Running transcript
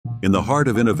In the heart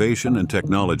of innovation and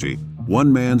technology,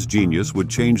 one man's genius would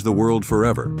change the world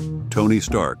forever: Tony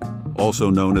Stark,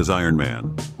 also known as Iron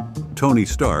Man. Tony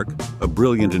Stark, a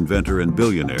brilliant inventor and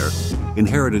billionaire,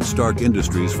 inherited Stark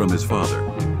Industries from his father.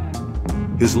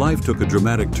 His life took a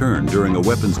dramatic turn during a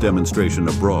weapons demonstration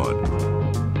abroad.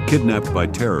 Kidnapped by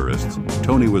terrorists,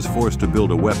 Tony was forced to build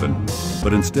a weapon,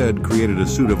 but instead created a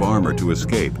suit of armor to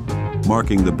escape,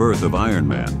 marking the birth of Iron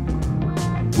Man.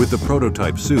 With the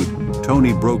prototype suit,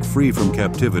 Tony broke free from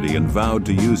captivity and vowed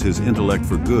to use his intellect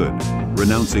for good,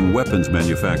 renouncing weapons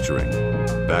manufacturing.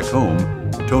 Back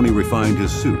home, Tony refined his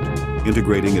suit,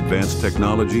 integrating advanced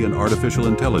technology and artificial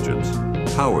intelligence,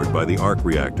 powered by the arc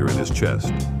reactor in his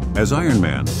chest. As Iron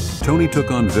Man, Tony took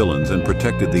on villains and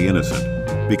protected the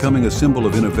innocent, becoming a symbol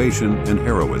of innovation and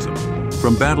heroism.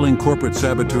 From battling corporate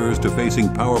saboteurs to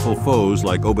facing powerful foes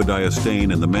like Obadiah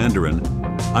Stane and the Mandarin,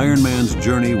 Iron Man's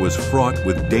journey was fraught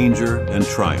with danger and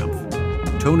triumph.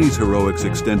 Tony's heroics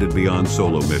extended beyond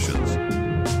solo missions.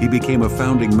 He became a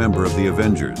founding member of the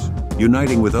Avengers,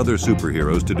 uniting with other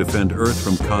superheroes to defend Earth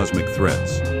from cosmic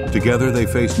threats. Together they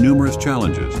faced numerous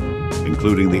challenges,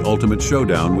 including the ultimate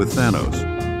showdown with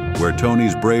Thanos, where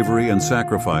Tony's bravery and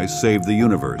sacrifice saved the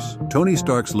universe. Tony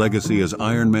Stark's legacy as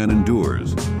Iron Man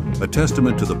endures, a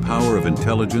testament to the power of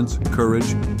intelligence,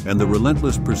 courage, and the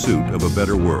relentless pursuit of a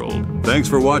better world. Thanks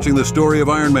for watching the story of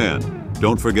Iron Man.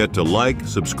 Don't forget to like,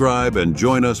 subscribe, and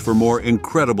join us for more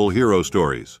incredible hero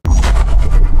stories.